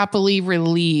happily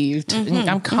relieved.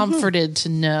 I'm comforted to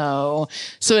know.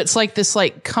 So it's like this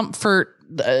like comfort,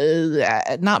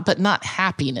 not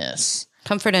happiness.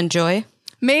 Comfort and joy.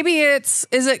 Maybe is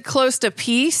it close to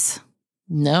peace?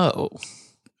 No.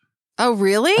 Oh,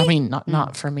 really? I mean,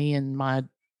 not for me in my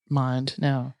mind.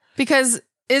 No. Because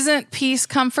isn't peace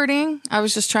comforting? I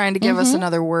was just trying to give us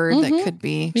another word that could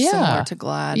be similar to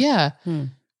glad. Yeah.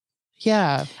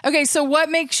 Yeah. Okay, so what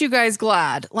makes you guys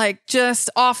glad? Like just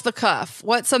off the cuff.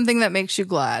 What's something that makes you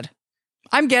glad?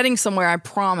 I'm getting somewhere, I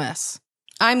promise.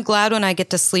 I'm glad when I get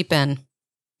to sleep in.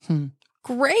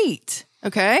 Great.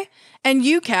 Okay. And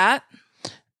you, Kat?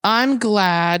 I'm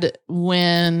glad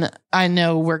when I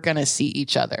know we're going to see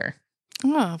each other.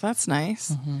 Oh, that's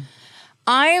nice.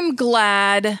 I am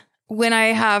glad when I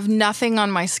have nothing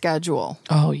on my schedule.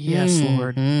 Oh, yes,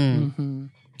 Lord.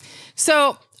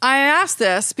 So I asked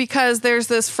this because there's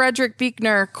this Frederick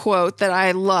Buechner quote that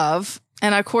I love.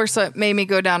 And of course, it made me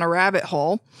go down a rabbit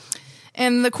hole.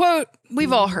 And the quote,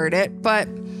 we've all heard it, but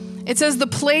it says, "The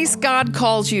place God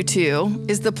calls you to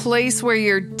is the place where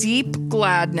your deep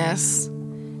gladness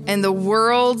and the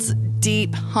world's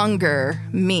deep hunger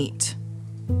meet."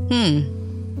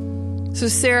 So,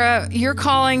 Sarah, your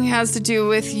calling has to do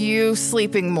with you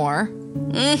sleeping more.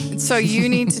 So you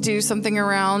need to do something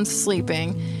around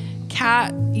sleeping.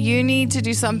 Kat, you need to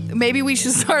do something. Maybe we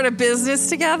should start a business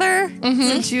together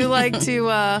since you like to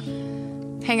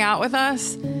hang out with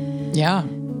us. Yeah.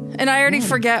 And I already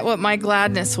forget what my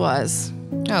gladness was.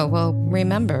 Oh, well,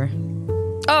 remember.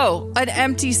 Oh, an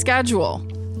empty schedule.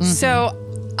 So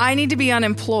I need to be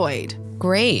unemployed.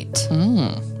 Great.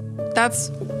 That's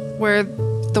where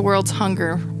the world's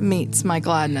hunger meets my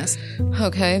gladness.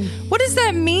 Okay. What does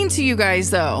that mean to you guys,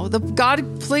 though? The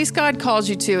place God calls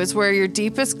you to is where your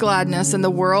deepest gladness and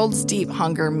the world's deep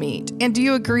hunger meet. And do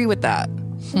you agree with that?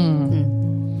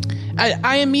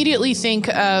 I immediately think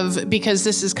of, because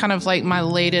this is kind of like my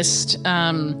latest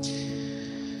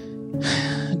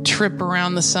trip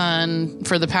around the sun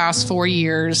for the past 4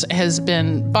 years, has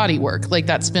been body work. Like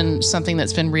that's been something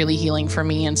that's been really healing for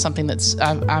me and something that's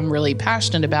I'm really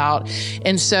passionate about.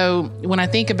 And so when I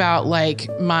think about like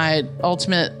my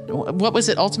ultimate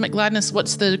gladness,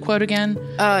 what's the quote again?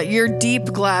 Your deep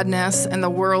gladness and the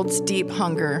world's deep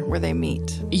hunger where they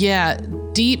meet. Yeah.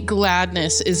 Deep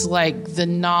gladness is like the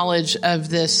knowledge of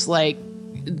this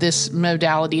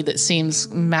modality that seems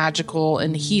magical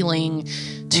and healing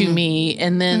to me.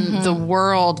 And then the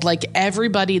world, like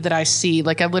everybody that I see,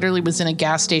 like I literally was in a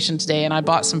gas station today and I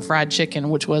bought some fried chicken,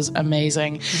 which was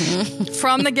amazing.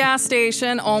 From the gas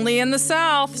station, only in the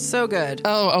South. So good.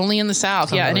 Oh, only in the South.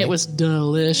 Totally. Yeah. And it was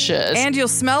delicious. And you'll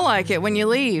smell like it when you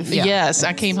leave. Yeah. Yes.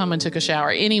 I came home and took a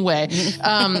shower. Anyway,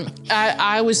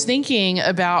 I was thinking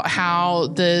about how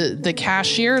the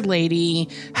cashier lady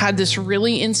had this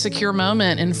really insecure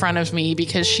moment in front of me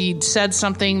because she'd said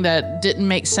something that didn't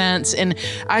make sense. And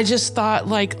I just thought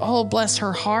like, oh, bless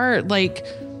her heart. Like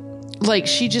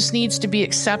she just needs to be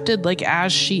accepted like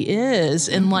as she is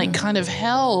and like kind of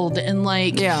held and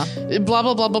like blah,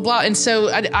 blah, blah, blah, blah. And so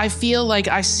I feel like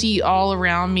I see all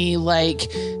around me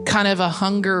like kind of a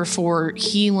hunger for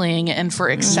healing and for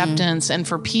acceptance and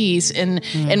for peace. And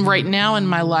right now in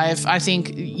my life, I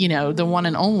think, the one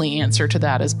and only answer to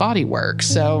that is body work.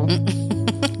 So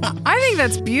I think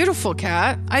that's beautiful,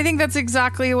 Kat. I think that's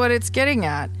exactly what it's getting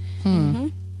at.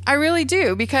 I really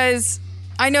do, because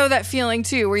I know that feeling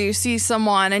too, where you see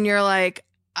someone and you're like,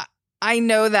 I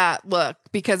know that look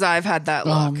because I've had that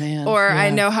look. Oh, man. Or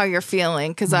I know how you're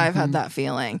feeling because I've had that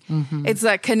feeling. It's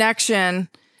that connection,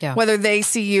 whether they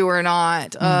see you or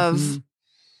not, of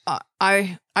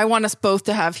I want us both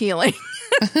to have healing.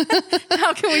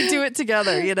 How can we do it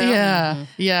together, Yeah.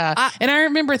 Yeah. And I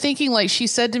remember thinking, like, she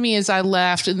said to me as I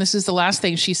left, and this is the last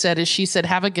thing she said, is she said,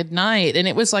 "Have a good night." And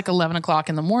it was like 11 o'clock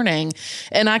in the morning.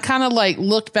 And I kind of like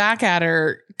looked back at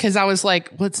her because I was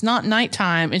like, well, it's not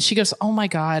nighttime. And she goes, "Oh my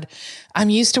God, I'm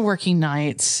used to working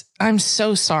nights. I'm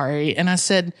so sorry." And I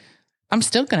said, "I'm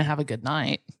still going to have a good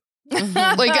night." Like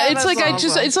it's like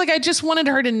awesome. I just wanted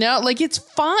her to know, like, it's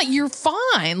fine. You're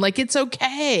fine. Like, it's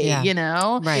okay.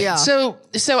 Right. Yeah. So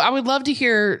I would love to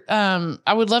hear,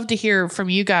 from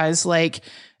you guys, like,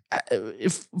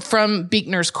 from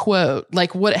Buechner's quote,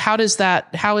 like how is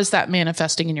that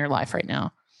manifesting in your life right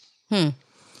now?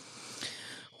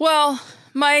 Well,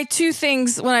 my two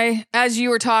things as you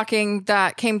were talking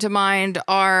that came to mind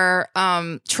are,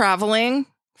 traveling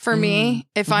for me,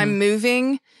 if I'm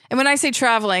moving. And when I say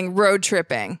traveling, road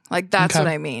tripping, like that's what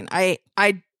I mean. I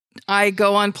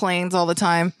go on planes all the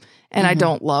time and I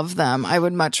don't love them. I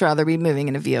would much rather be moving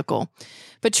in a vehicle.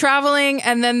 But traveling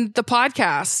and then the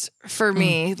podcast for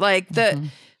me, like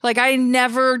I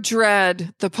never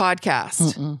dread the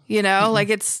podcast, you know, like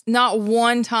it's not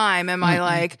one time am I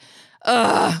like,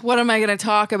 what am I going to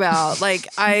talk about? Like,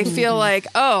 I feel like,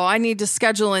 I need to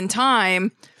schedule in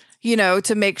time, you know,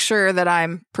 to make sure that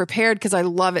I'm prepared because I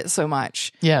love it so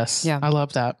much. Yes. Yeah. I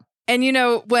love that. And, you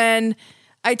know, when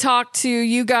I talk to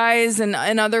you guys and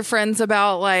other friends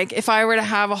about like, if I were to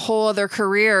have a whole other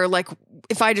career, like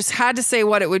if I just had to say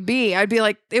what it would be, I'd be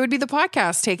like, it would be the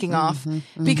podcast taking off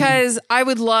because I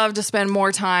would love to spend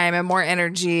more time and more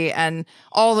energy and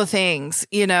all the things,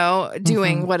 you know,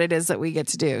 doing what it is that we get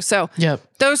to do. So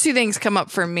those two things come up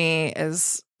for me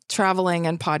as traveling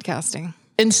and podcasting.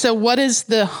 And so what is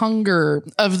the hunger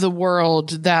of the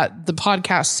world that the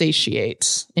podcast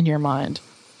satiates in your mind?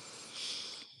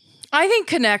 I think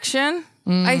connection.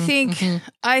 I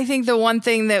think the one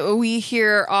thing that we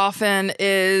hear often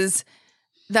is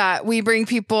that we bring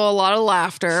people a lot of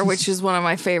laughter, which is one of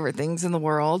my favorite things in the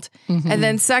world. And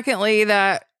then secondly,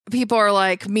 that people are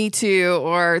like, me too,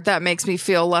 or that makes me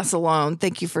feel less alone.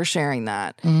 Thank you for sharing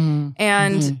that.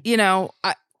 And, you know,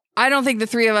 I don't think the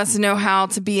three of us know how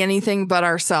to be anything but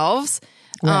ourselves.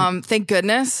 Right. Thank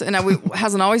goodness. And it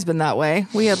hasn't always been that way.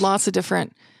 We had lots of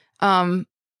different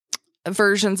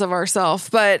versions of ourselves.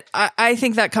 But I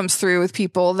think that comes through with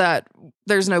people that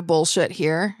there's no bullshit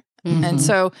here. And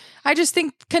so I just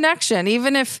think connection,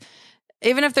 even if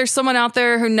there's someone out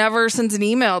there who never sends an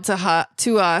email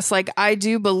to us, like I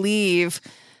do believe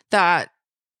that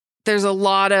there's a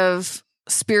lot of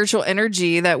spiritual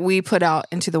energy that we put out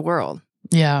into the world.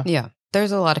 Yeah. Yeah.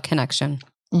 There's a lot of connection.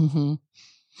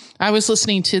 I was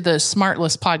listening to the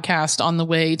Smartless podcast on the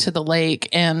way to the lake,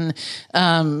 and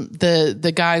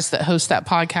the guys that host that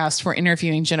podcast were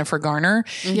interviewing Jennifer Garner.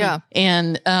 Yeah.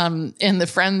 And the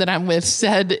friend that I'm with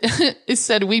said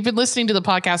we've been listening to the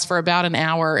podcast for about an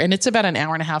hour, and it's about an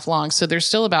hour and a half long. So there's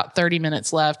still about 30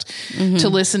 minutes left to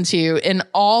listen to. And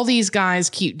all these guys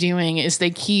keep doing is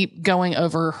they keep going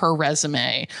over her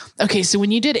resume. Okay. So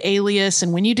when you did Alias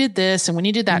and when you did this and when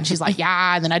you did that, and she's like,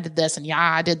 yeah, and then I did this and yeah,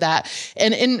 I did that.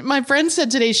 And my friend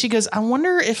said today, she goes, I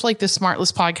wonder if like the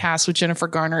Smartless podcast with Jennifer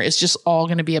Garner is just all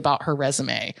going to be about her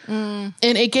resume. And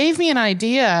it gave me an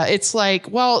idea. It's like,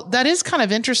 well, that is kind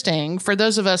of interesting for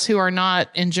those of us who are not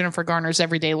in Jennifer Garner's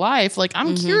everyday life. Like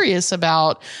I'm curious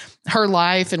about her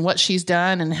life and what she's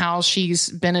done and how she's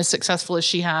been as successful as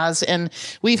she has. And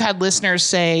we've had listeners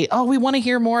say, oh, we want to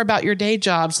hear more about your day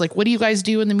jobs. Like, what do you guys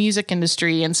do in the music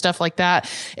industry and stuff like that?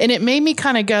 And it made me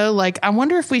kind of go like, I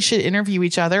wonder if we should interview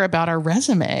each other about our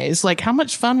resumes. Like, how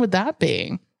much fun would that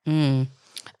be?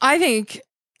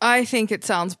 I think it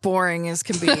sounds boring as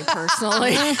can be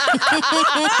personally.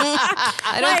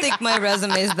 I don't think my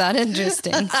resume is that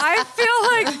interesting. I feel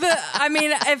like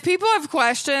if people have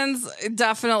questions,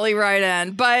 definitely write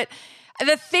in. But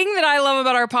the thing that I love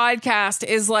about our podcast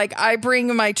is like, I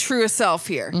bring my truest self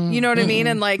here. You know what I mean?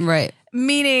 And like,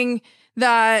 meaning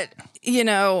that, you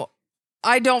know,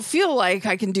 I don't feel like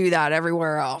I can do that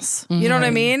everywhere else. You know what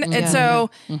I mean? And so,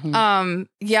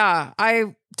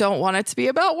 I don't want it to be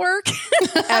about work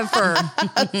ever.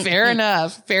 Fair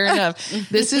enough.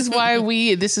 This is why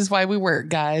we work,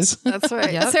 guys. That's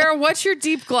right. Yep. Sarah, what's your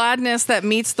deep gladness that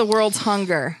meets the world's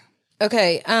hunger?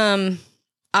 Okay.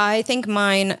 I think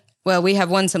mine, well, we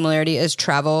have one similarity is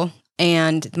travel,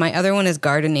 and my other one is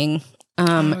gardening.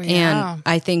 And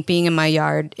I think being in my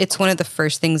yard, it's one of the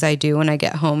first things I do when I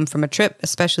get home from a trip,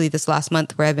 especially this last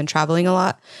month where I've been traveling a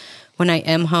lot. When I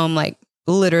am home, like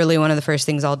literally one of the first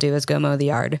things I'll do is go mow the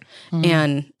yard.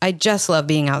 And I just love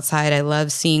being outside. I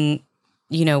love seeing,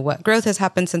 you know, what growth has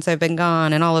happened since I've been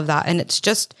gone and all of that. And it's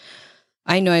just,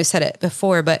 I know I've said it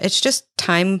before, but it's just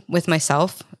time with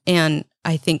myself. And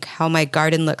I think how my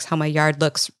garden looks, how my yard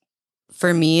looks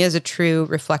for me is a true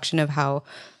reflection of how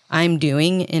I'm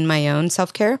doing in my own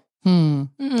self-care. And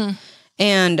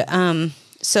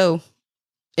so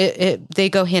they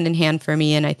go hand in hand for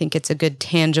me. And I think it's a good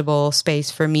tangible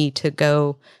space for me to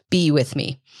go be with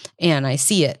me. And I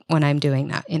see it when I'm doing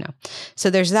that, you know. So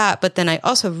there's that. But then I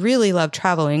also really love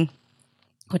traveling,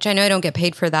 which I know I don't get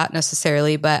paid for that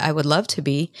necessarily, but I would love to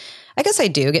be. I guess I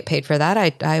do get paid for that.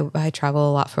 I travel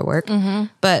a lot for work.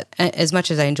 But as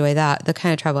much as I enjoy that, the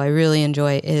kind of travel I really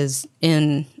enjoy is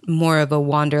in more of a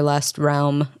wanderlust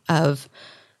realm of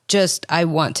just, I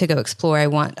want to go explore. I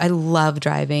love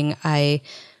driving. I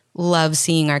love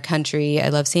seeing our country. I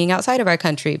love seeing outside of our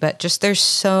country, but just there's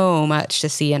so much to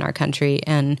see in our country.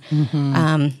 And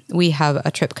we have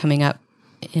a trip coming up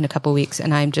in a couple weeks,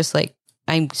 and I'm just like,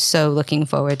 I'm so looking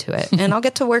forward to it. And I'll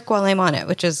get to work while I'm on it,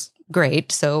 which is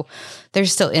great. So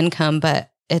there's still income,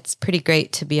 but it's pretty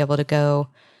great to be able to go.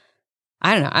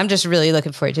 I don't know. I'm just really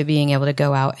looking forward to being able to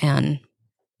go out and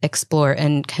explore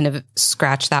and kind of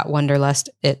scratch that wanderlust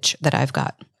itch that I've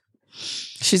got.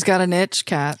 She's got an itch,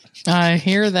 Kat. I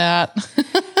hear that.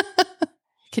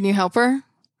 Can you help her?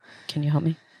 Can you help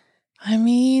me? I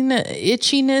mean,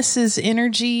 itchiness is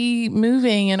energy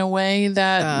moving in a way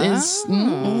that is.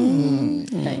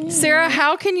 Sarah,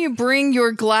 how can you bring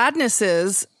your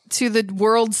gladnesses to the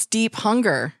world's deep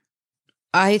hunger?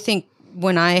 I think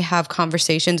when I have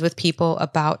conversations with people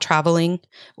about traveling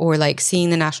or like seeing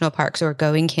the national parks or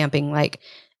going camping, like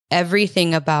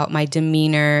everything about my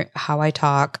demeanor, how I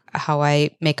talk, how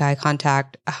I make eye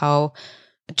contact, how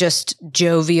just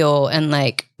jovial and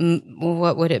like,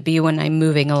 what would it be when I'm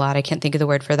moving a lot? I can't think of the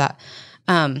word for that.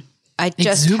 I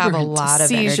just have a lot of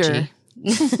energy.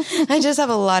 I just have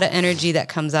a lot of energy that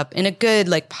comes up in a good,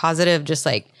 like positive, just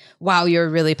like, wow, you're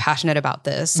really passionate about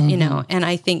this, you know? And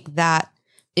I think that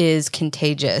is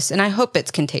contagious. And I hope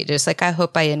it's contagious. Like, I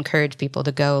hope I encourage people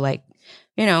to go, like,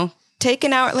 you know, take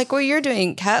an hour, like what you're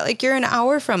doing, Kat, like you're an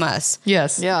hour from us.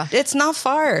 Yes. Yeah. It's not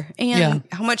far. And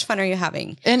how much fun are you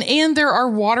having? And there are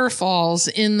waterfalls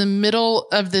in the middle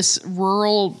of this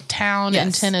rural town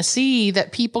in Tennessee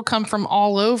that people come from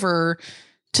all over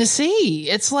to see.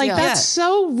 It's like, that's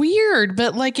so weird,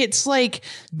 but like, it's like,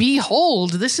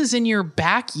 behold, this is in your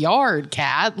backyard,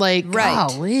 Kat. Like,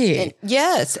 golly. And,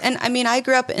 yes. And I mean, I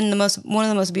grew up in one of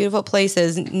the most beautiful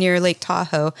places near Lake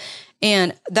Tahoe.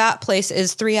 And that place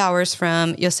is 3 hours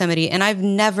from Yosemite. And I've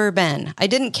never been. I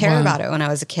didn't care about it when I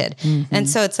was a kid. And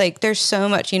so it's like, there's so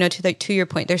much, you know, to your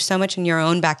point, there's so much in your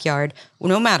own backyard,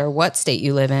 no matter what state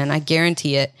you live in. I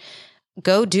guarantee it.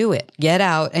 Go do it. Get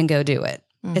out and go do it.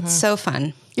 It's so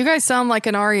fun. You guys sound like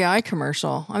an REI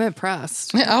commercial. I'm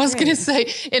impressed. I was going to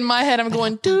say, in my head, I'm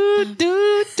going, dude,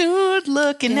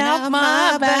 looking out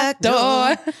my back door.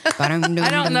 I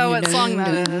don't know what song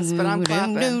that is, but I'm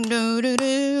clapping.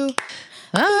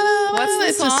 What's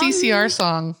the song? It's a CCR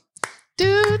song.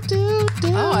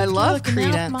 Oh, I love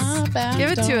Creedence.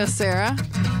 Give it to us, Sarah.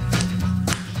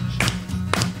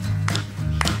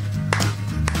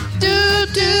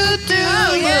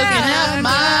 Looking out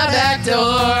my back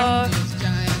door.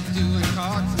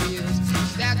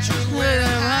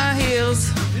 My heels.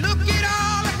 Look at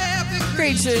all the happy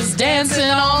Creatures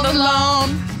dancing on the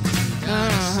lawn.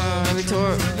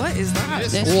 What is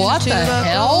that? What the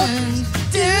hell?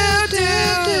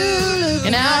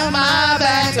 Looking out my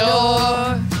back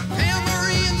door.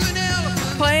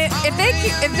 Play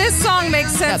if this song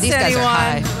makes sense these to guys are anyone,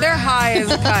 high. they're high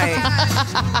as a kite.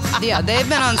 Yeah, they've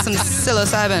been on some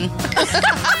psilocybin.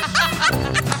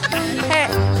 Hey,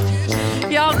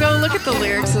 y'all go look at the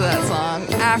lyrics of that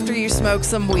song after you smoke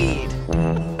some weed.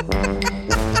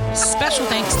 Special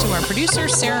thanks to our producer,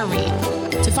 Sarah Reed.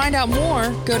 To find out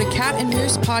more, go to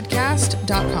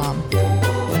catandmoosepodcast.com.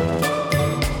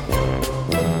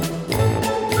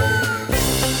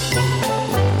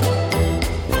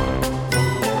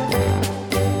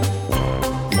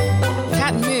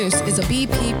 Cat and Moose is a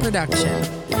BP production.